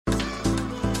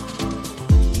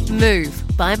Move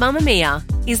by Mamamia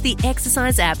is the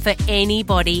exercise app for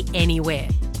anybody, anywhere.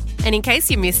 And in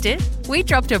case you missed it, we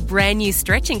dropped a brand new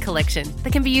stretching collection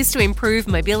that can be used to improve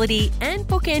mobility and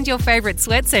bookend your favourite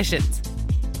sweat sessions.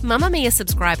 Mamamia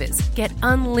subscribers get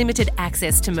unlimited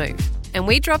access to Move, and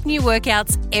we drop new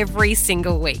workouts every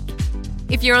single week.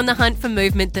 If you're on the hunt for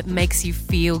movement that makes you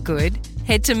feel good,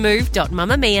 head to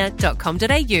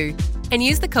move.mamamia.com.au and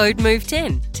use the code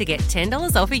MOVE10 to get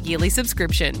 $10 off a yearly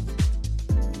subscription.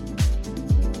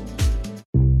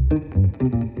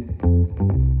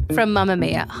 From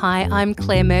Mamamia, hi, I'm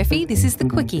Claire Murphy. This is The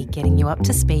Quickie, getting you up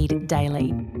to speed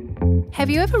daily. Have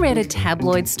you ever read a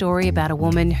tabloid story about a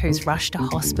woman who's rushed to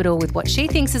hospital with what she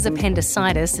thinks is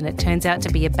appendicitis and it turns out to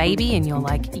be a baby and you're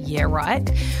like, yeah, right?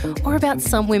 Or about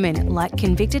some women like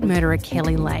convicted murderer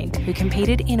Kelly Lane, who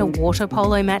competed in a water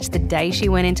polo match the day she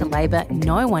went into labour.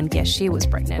 No one guessed she was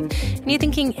pregnant. And you're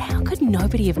thinking, how could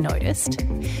nobody have noticed?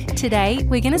 Today,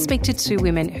 we're going to speak to two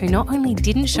women who not only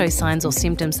didn't show signs or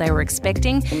symptoms they were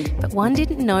expecting, but one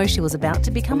didn't know she was about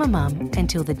to become a mum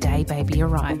until the day baby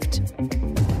arrived.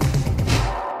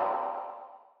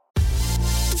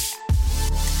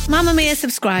 Mamamia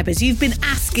subscribers, you've been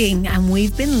asking and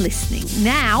we've been listening.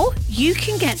 Now you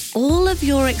can get all of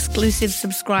your exclusive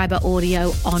subscriber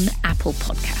audio on Apple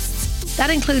Podcasts. That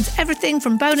includes everything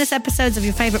from bonus episodes of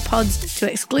your favourite pods to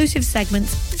exclusive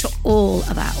segments to all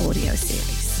of our audio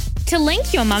series. To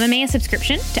link your Mamamia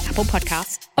subscription to Apple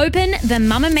Podcasts, open the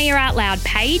Mamamia Out Loud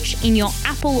page in your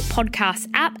Apple Podcasts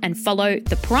app and follow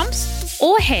the prompts,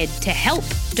 or head to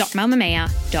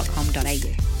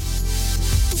help.mamamia.com.au.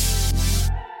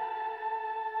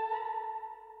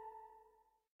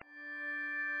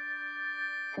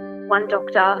 One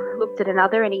doctor looked at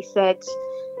another and he said,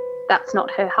 that's not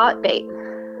her heartbeat.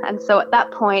 And so at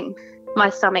that point, my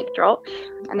stomach dropped.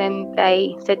 And then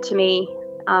they said to me,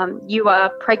 you are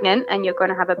pregnant and you're going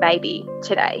to have a baby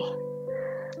today.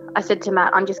 I said to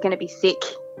Matt, I'm just going to be sick.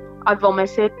 I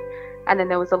vomited. And then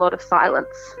there was a lot of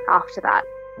silence after that.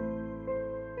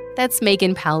 That's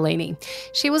Megan Paolini.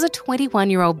 She was a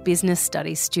 21-year-old business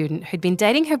studies student who'd been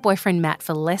dating her boyfriend Matt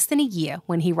for less than a year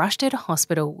when he rushed her to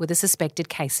hospital with a suspected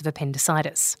case of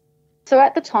appendicitis. So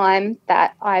at the time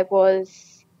that I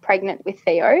was pregnant with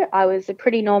Theo, I was a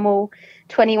pretty normal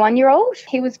 21-year-old.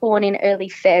 He was born in early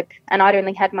Feb and I'd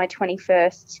only had my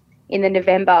 21st in the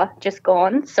November just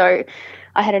gone. So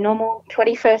I had a normal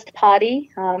 21st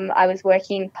party. I was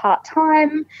working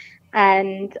part-time.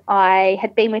 And I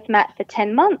had been with Matt for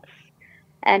 10 months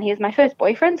and he was my first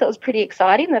boyfriend, so it was pretty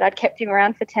exciting that I'd kept him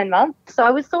around for 10 months. So I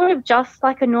was sort of just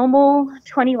like a normal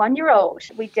 21-year-old.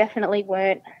 We definitely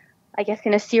weren't, I guess,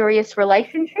 in a serious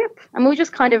relationship, and we were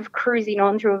just kind of cruising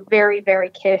on through a very, very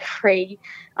carefree,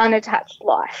 unattached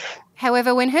life.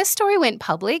 However, when her story went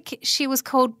public, she was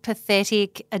called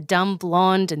pathetic, a dumb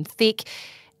blonde and thick,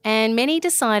 and many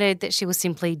decided that she was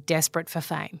simply desperate for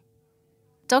fame.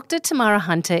 Dr. Tamara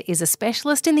Hunter is a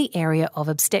specialist in the area of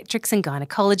obstetrics and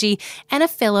gynecology and a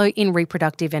fellow in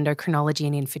reproductive endocrinology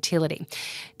and infertility.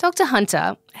 Dr.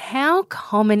 Hunter, how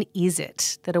common is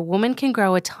it that a woman can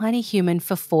grow a tiny human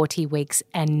for 40 weeks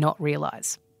and not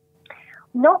realise?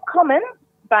 Not common,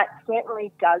 but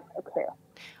certainly does occur.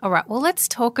 All right, well, let's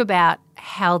talk about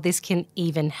how this can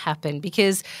even happen,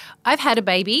 because I've had a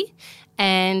baby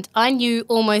and I knew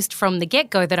almost from the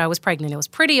get-go that I was pregnant. It was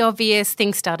pretty obvious.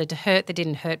 Things started to hurt that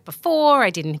didn't hurt before. I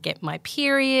didn't get my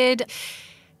period.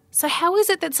 So how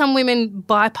is it that some women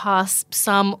bypass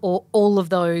some or all of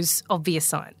those obvious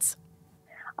signs?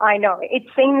 I know. It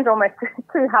seems almost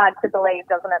too hard to believe,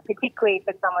 doesn't it? Particularly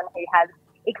for someone who has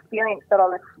experienced a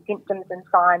lot of symptoms and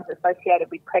signs associated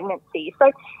with pregnancy.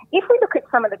 So if we look at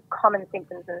some of the common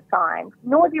symptoms and signs,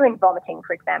 nausea and vomiting,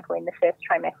 for example, in the first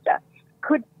trimester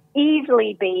could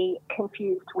easily be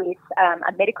confused with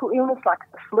a medical illness like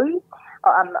the flu,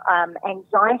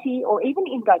 anxiety, or even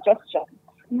indigestion.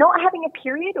 Not having a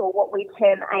period, or what we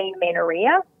term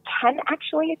amenorrhea, can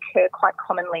actually occur quite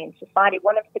commonly in society.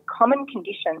 One of the common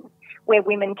conditions where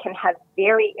women can have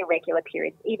very irregular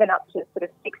periods, even up to sort of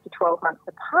 6 to 12 months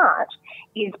apart,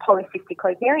 is polycystic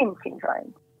ovarian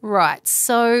syndrome. Right.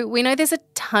 So we know there's a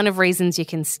ton of reasons you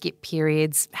can skip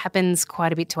periods. Happens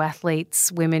quite a bit to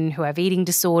athletes, women who have eating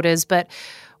disorders. But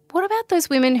what about those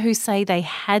women who say they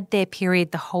had their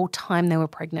period the whole time they were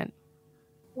pregnant?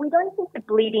 We don't think that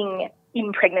bleeding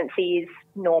in pregnancy is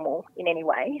normal in any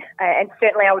way. And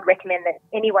certainly I would recommend that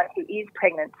anyone who is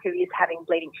pregnant who is having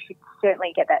bleeding should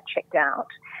certainly get that checked out.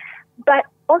 But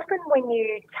often when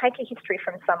you take a history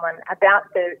from someone about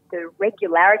the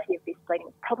regularity of this bleeding,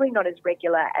 it's probably not as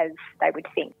regular as they would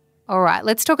think. All right,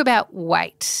 let's talk about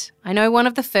weight. I know one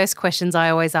of the first questions I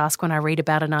always ask when I read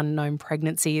about an unknown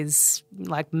pregnancy is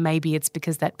like, maybe it's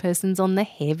because that person's on the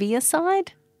heavier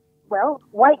side? Well,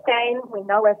 weight gain, we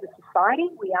know as a society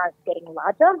we are getting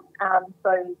larger,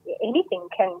 so anything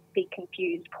can be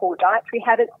confused. Poor dietary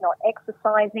habits, not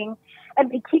exercising, and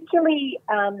particularly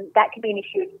that can be an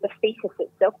issue if the fetus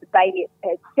itself, the baby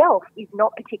itself, is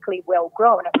not particularly well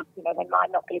grown. You know, they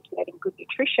might not be absorbing good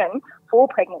nutrition for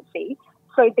pregnancy,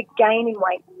 so the gain in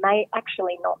weight may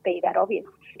actually not be that obvious.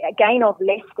 A gain of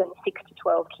less than 6 to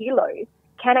 12 kilos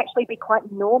can actually be quite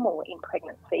normal in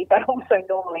pregnancy, but also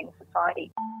normal in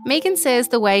society. Megan says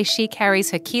the way she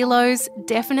carries her kilos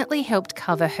definitely helped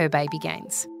cover her baby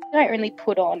gains. I only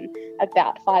put on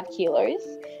about 5 kilos,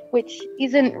 which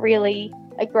isn't really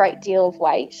a great deal of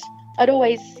weight. I'd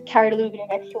always carried a little bit of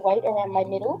extra weight around my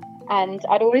middle, and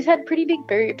I'd always had pretty big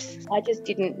boobs. I just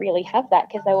didn't really have that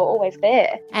because they were always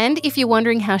there. And if you're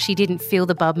wondering how she didn't feel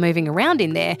the bub moving around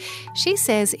in there, she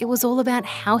says it was all about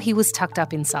how he was tucked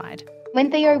up inside.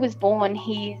 When Theo was born,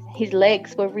 his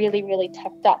legs were really, really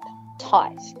tucked up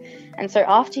tight. And so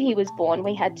after he was born,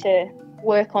 we had to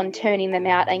work on turning them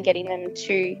out and getting them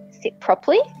to sit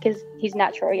properly, because his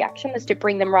natural reaction was to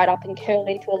bring them right up and curl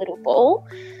into a little ball.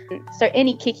 So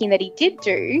any kicking that he did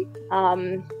do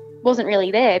wasn't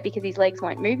really there because his legs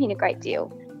weren't moving a great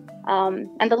deal.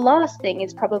 And the last thing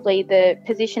is probably the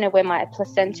position of where my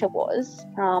placenta was.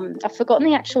 I've forgotten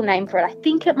the actual name for it. I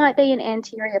think it might be an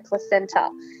anterior placenta.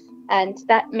 And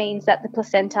that means that the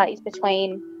placenta is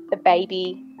between the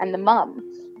baby and the mum.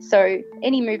 So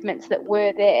any movements that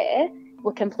were there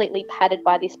were completely padded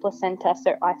by this placenta,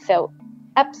 so I felt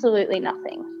absolutely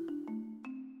nothing.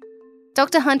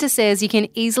 Dr. Hunter says you can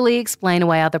easily explain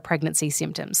away other pregnancy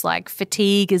symptoms like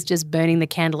fatigue as just burning the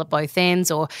candle at both ends,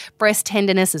 or breast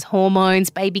tenderness as hormones,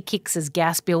 baby kicks as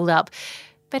gas build-up.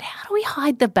 But how do we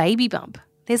hide the baby bump?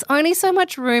 There's only so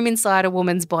much room inside a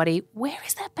woman's body. Where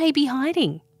is that baby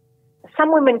hiding?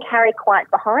 Some women carry quite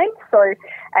behind,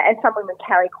 and some women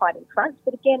carry quite in front.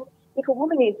 But again, if a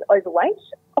woman is overweight,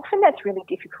 often that's really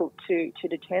difficult to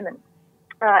determine.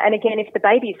 And again, if the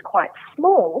baby is quite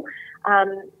small,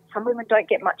 some women don't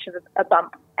get much of a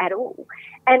bump at all.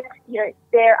 And, you know,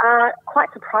 there are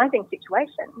quite surprising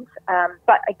situations,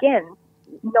 but again,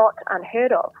 not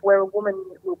unheard of, where a woman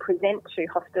will present to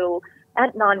hospital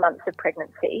at 9 months of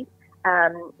pregnancy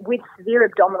with severe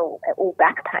abdominal or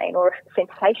back pain or a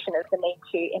sensation of the need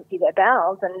to empty their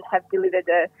bowels, and have delivered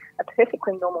a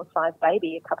perfectly normal-sized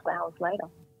baby a couple of hours later.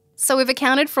 So we've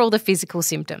accounted for all the physical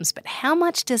symptoms, but how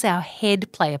much does our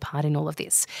head play a part in all of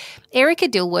this? Erica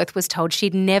Dilworth was told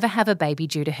she'd never have a baby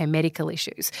due to her medical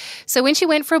issues. So when she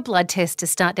went for a blood test to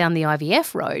start down the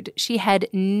IVF road, she had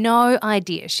no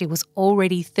idea she was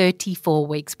already 34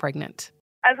 weeks pregnant.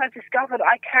 As I discovered,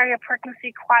 I carry a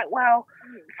pregnancy quite well,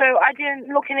 so I didn't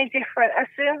look any different. As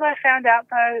soon as I found out,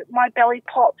 though, my belly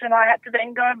popped and I had to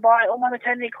then go and buy all my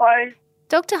maternity clothes.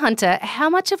 Dr. Hunter, how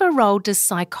much of a role does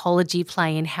psychology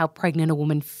play in how pregnant a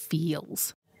woman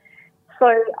feels? So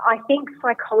I think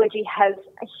psychology has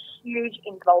a huge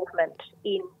involvement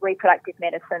in reproductive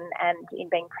medicine and in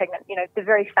being pregnant. You know, the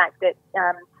very fact that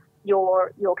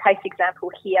your case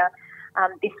example here,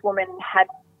 this woman had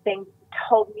been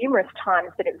told numerous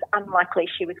times that it was unlikely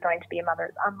she was going to be a mother,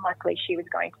 it's unlikely she was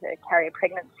going to carry a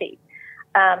pregnancy.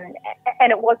 And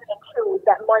it wasn't until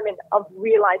that moment of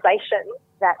realisation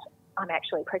that I'm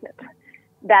actually pregnant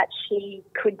that she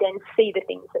could then see the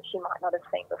things that she might not have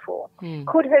seen before.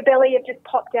 Could her belly have just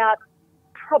popped out?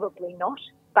 Probably not.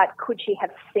 But could she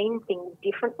have seen things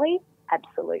differently?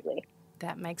 Absolutely.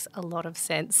 That makes a lot of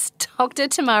sense. Dr.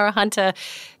 Tamara Hunter,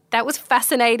 that was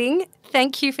fascinating.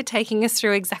 Thank you for taking us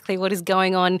through exactly what is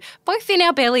going on, both in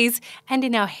our bellies and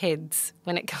in our heads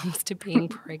when it comes to being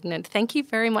pregnant. Thank you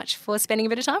very much for spending a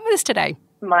bit of time with us today.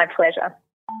 My pleasure.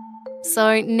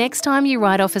 So next time you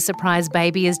write off a surprise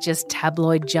baby as just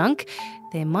tabloid junk,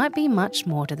 there might be much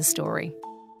more to the story.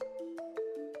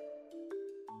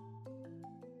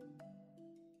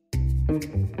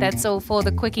 That's all for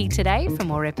The Quickie today. For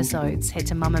more episodes, head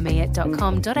to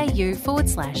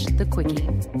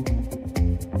mamamia.com.au/thequickie.